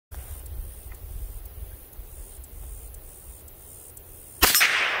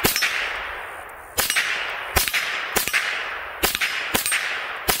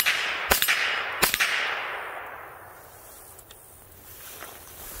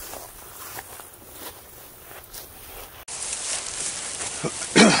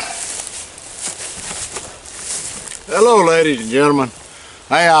Hello, ladies and gentlemen.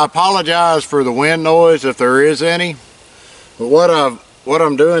 Hey, I apologize for the wind noise if there is any. But what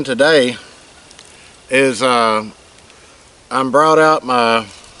I'm doing today is I'm brought out my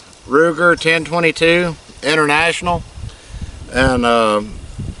Ruger 1022 International, and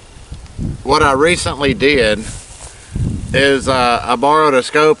what I recently did is I borrowed a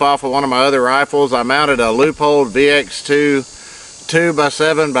scope off of one of my other rifles. I mounted a Leupold VX2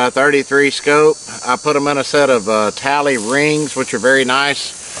 2x7x33 scope. I put them in a set of tally rings, which are very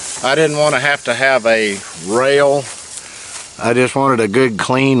nice. I didn't want to have a rail. I just wanted a good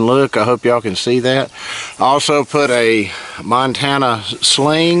clean look. I hope y'all can see that. I also put a Montana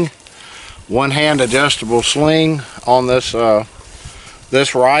sling, one-hand adjustable sling on this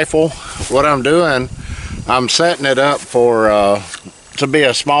this rifle. What I'm doing, I'm setting it up for to be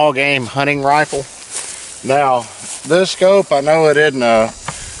a small game hunting rifle. Now, this scope, I know it isn't a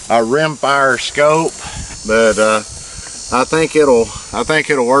rimfire scope, but I think it'll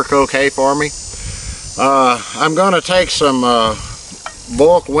work okay for me. I'm going to take some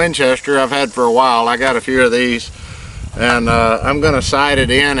bulk Winchester I've had for a while. I got a few of these, and I'm going to sight it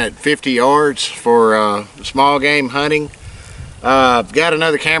in at 50 yards for small game hunting. I've got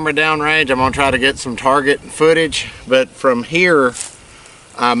another camera downrange. I'm going to try to get some target footage, but from here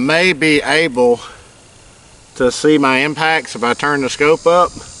I may be able to see my impacts if I turn the scope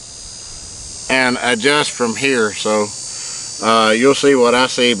up and adjust from here. So you'll see what I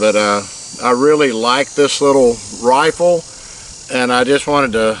see, but I really like this little rifle, and I just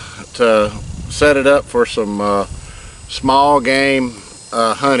wanted to set it up for some small game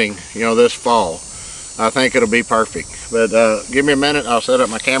hunting, you know, this fall. I think it'll be perfect. But give me a minute, I'll set up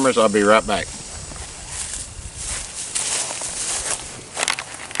my cameras. I'll be right back.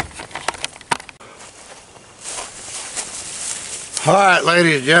 Alright,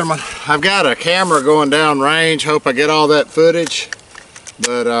 ladies and gentlemen, I've got a camera going down range. Hope I get all that footage,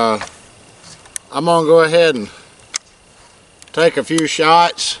 but I'm gonna go ahead and take a few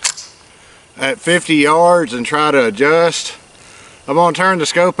shots at 50 yards and try to adjust. I'm gonna turn the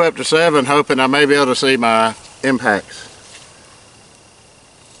scope up to 7, hoping I may be able to see my impacts.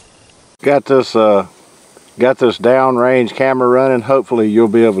 Got this downrange camera running. Hopefully you'll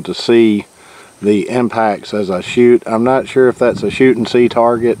be able to see the impacts as I shoot. I'm not sure if that's a shoot and see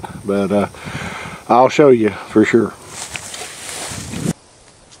target, but I'll show you for sure.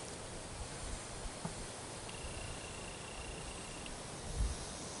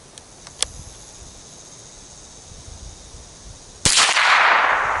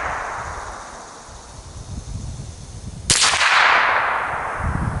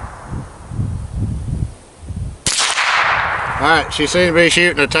 Alright, she seems to be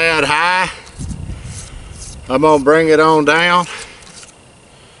shooting a tad high. I'm going to bring it on down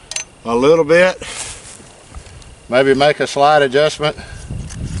a little bit. Maybe make a slight adjustment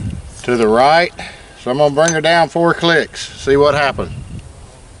to the right. So I'm going to bring her down 4 clicks, see what happens.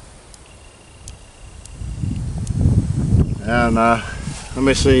 And let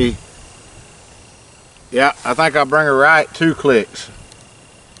me see. Yeah, I think I'll bring her right 2 clicks.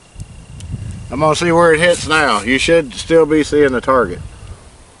 I'm going to see where it hits now. You should still be seeing the target.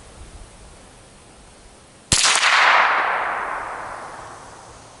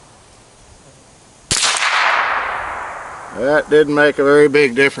 That didn't make a very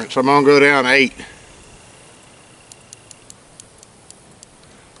big difference. I'm going to go down 8.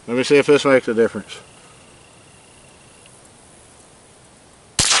 Let me see if this makes a difference.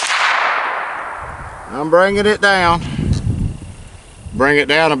 I'm bringing it down. Bring it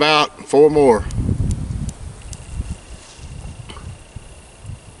down about 4 more.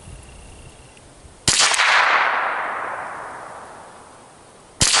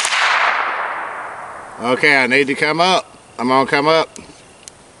 Okay, I need to come up. I'm gonna come up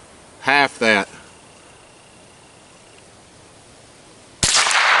half that.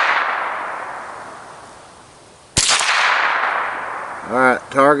 Alright,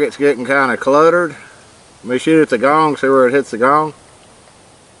 target's getting kind of cluttered. Let me shoot at the gong, see where it hits the gong.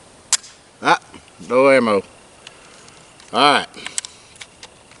 Ah, no ammo. Alright.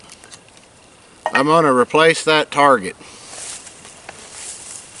 I'm going to replace that target.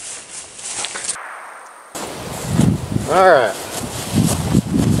 Alright.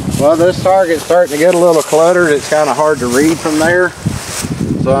 Well, this target's starting to get a little cluttered. It's kind of hard to read from there.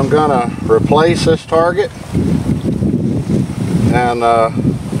 So I'm going to replace this target. And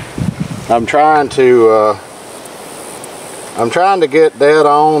I'm trying to get dead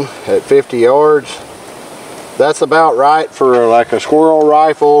on at 50 yards. That's about right for like a squirrel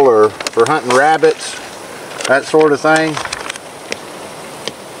rifle or for hunting rabbits, that sort of thing.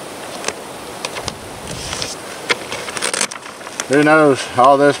 who knows,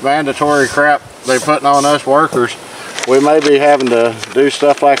 all this mandatory crap they're putting on us workers, we may be having to do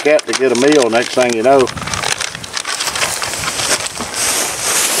stuff like that to get a meal next thing you know.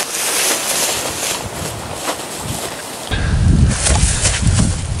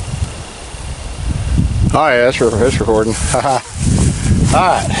 Oh yeah, it's recording.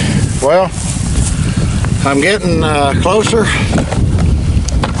 Alright, well, I'm getting closer.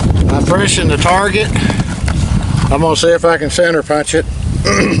 I'm pressing the target. I'm going to see if I can center punch it.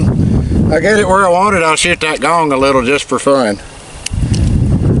 I get it where I want it, I'll shoot that gong a little just for fun.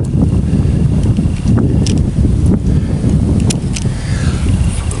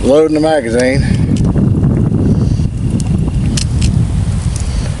 Loading the magazine.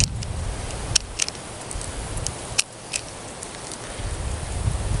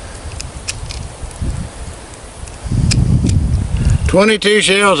 .22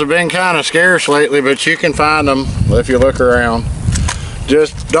 shells have been kind of scarce lately, but you can find them if you look around.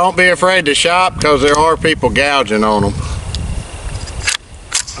 Just don't be afraid to shop, because there are people gouging on them.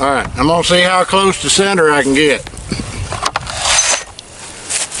 Alright, I'm going to see how close to center I can get.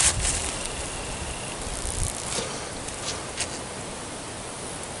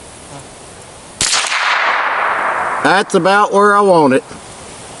 That's about where I want it.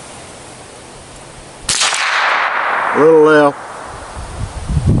 A little left.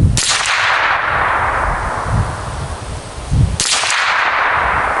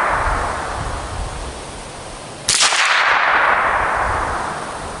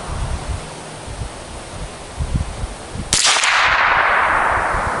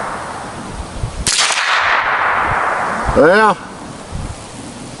 Well,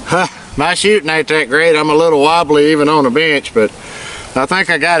 my shooting ain't that great. I'm a little wobbly even on the bench, but I think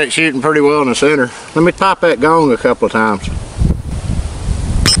I got it shooting pretty well in the center. Let me pop that gong a couple of times.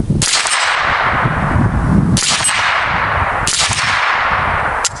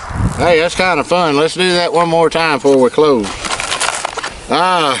 Hey, that's kind of fun. Let's do that one more time before we close.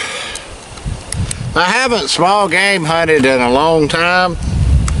 I haven't small game hunted in a long time,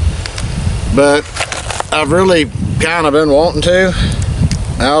 but I've really kind of been wanting to.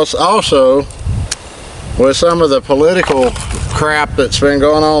 Also, with some of the political crap that's been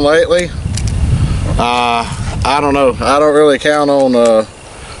going on lately, I don't know. I don't really count on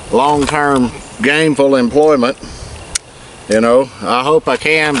long-term gainful employment. You know, I hope I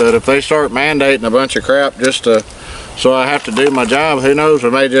can, but if they start mandating a bunch of crap just to, so I have to do my job, who knows,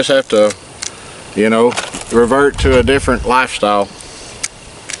 we may just have to, you know, revert to a different lifestyle.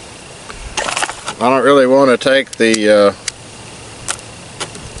 I don't really want to take the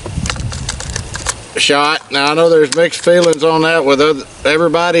shot. Now I know there's mixed feelings on that with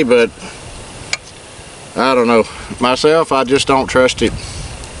everybody, but I don't know. Myself, I just don't trust it.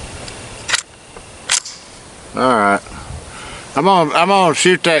 Alright. I'm gonna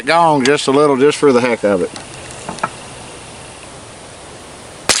shoot that gong just a little, just for the heck of it.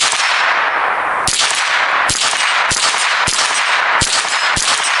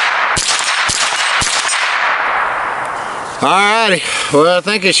 Alrighty, well, I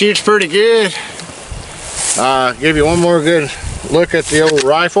think it shoots pretty good. Give you one more good look at the old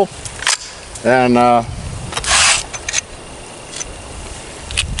rifle, and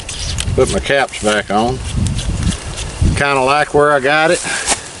put my caps back on. Kind of like where I got it.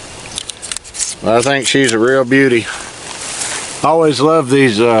 I think she's a real beauty. Always love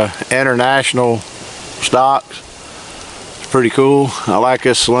these international stocks. It's pretty cool. I like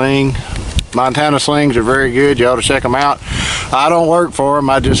this sling. Montana slings are very good. You ought to check them out. I don't work for them,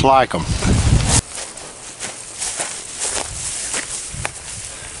 I just like them.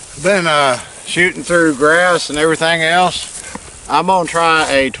 Been shooting through grass and everything else. I'm gonna try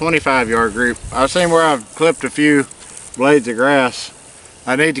a 25-yard group. I've seen where I've clipped a few blades of grass.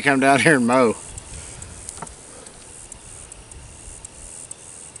 I need to come down here and mow.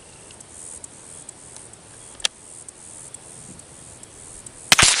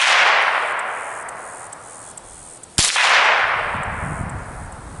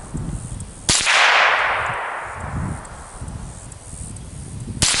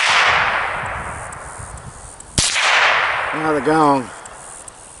 Now the gong.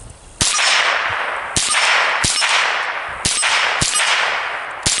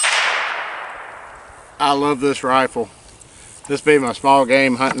 I love this rifle. This be my small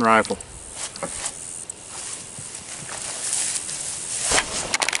game hunting rifle.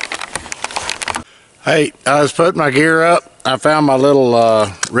 Hey, I was putting my gear up. I found my little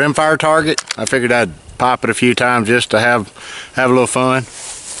rimfire target. I figured I'd pop it a few times just to have a little fun.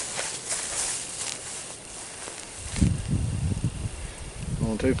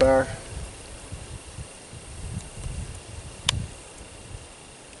 On 2 fire.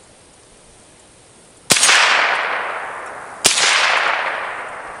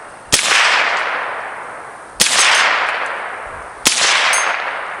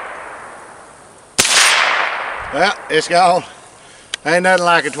 Well, it's gone. Ain't nothing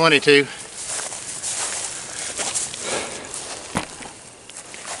like a 22.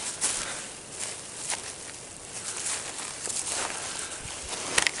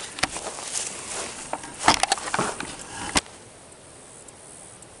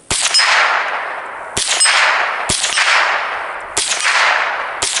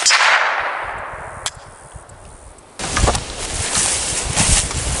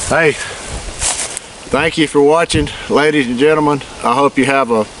 Hey, thank you for watching, ladies and gentlemen. I hope you have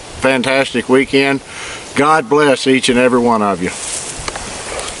a fantastic weekend. God bless each and every one of you.